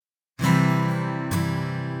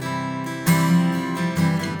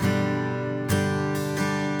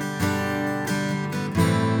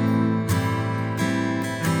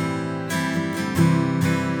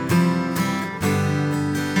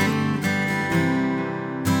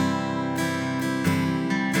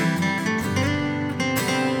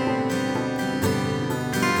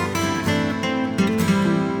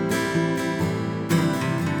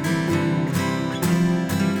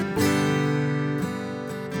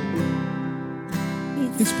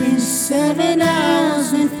It's been 7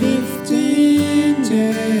 hours and 15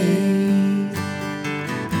 days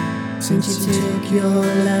since you took your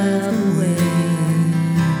love away.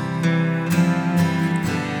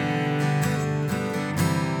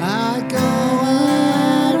 I go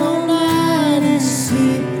out all night and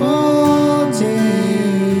sleep all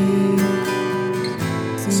day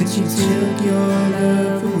since you took your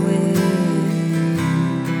love away.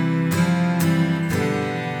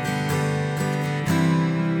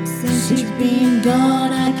 Since you've been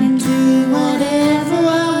gone, I can do whatever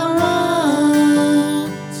I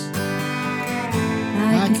want.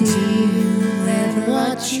 I can see whoever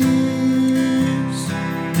I choose.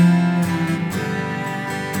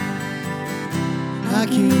 I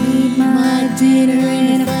can eat my dinner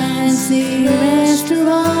in a fancy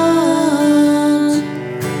restaurant.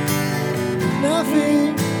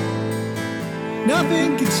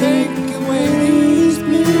 Nothing can take away these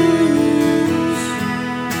blues,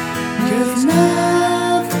 'cause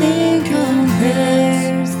nothing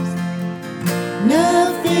compares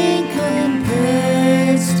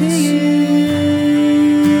to you.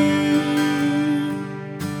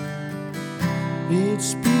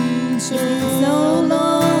 It's been so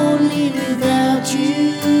lonely without you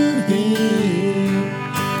here,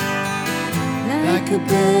 like a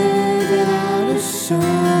bird without a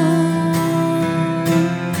song.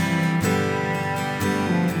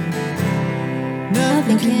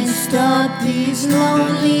 Nothing can stop these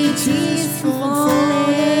lonely tears from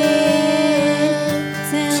falling.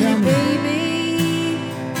 Tell me, baby,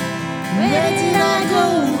 where did I go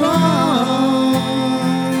wrong?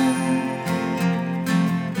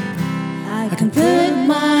 I can put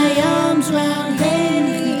my arms around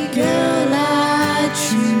any girl I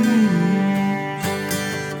choose,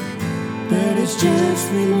 but it just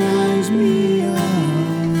reminds me of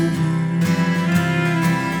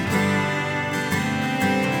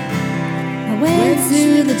went to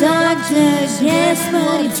the doctor, yes,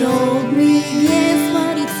 but he told me,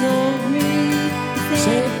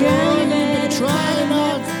 said, girl, you better try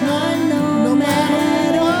not to run, no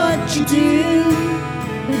matter what you do.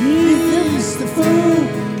 But he's the fool,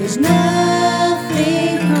 'cause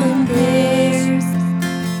nothing compares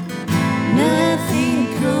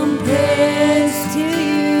to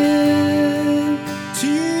you. To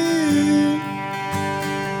you.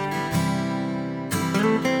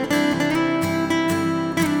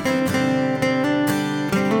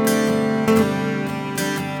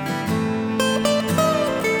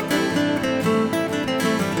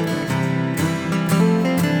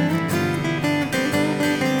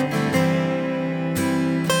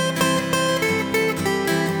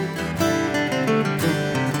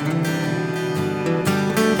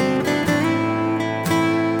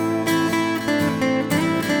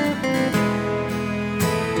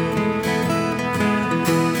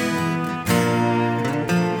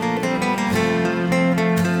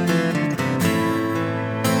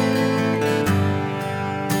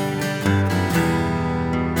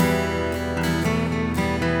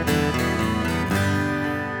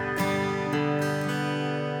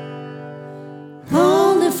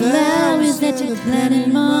 Flowers that you planted,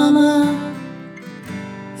 mama,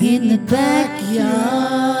 in the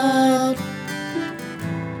backyard.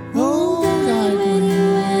 Oh, God, when you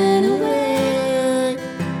went away.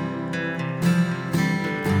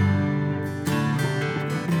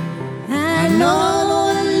 I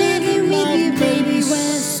know living with you, baby,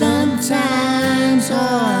 was sometimes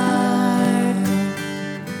hard,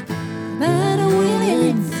 but I'm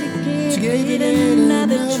willing to give it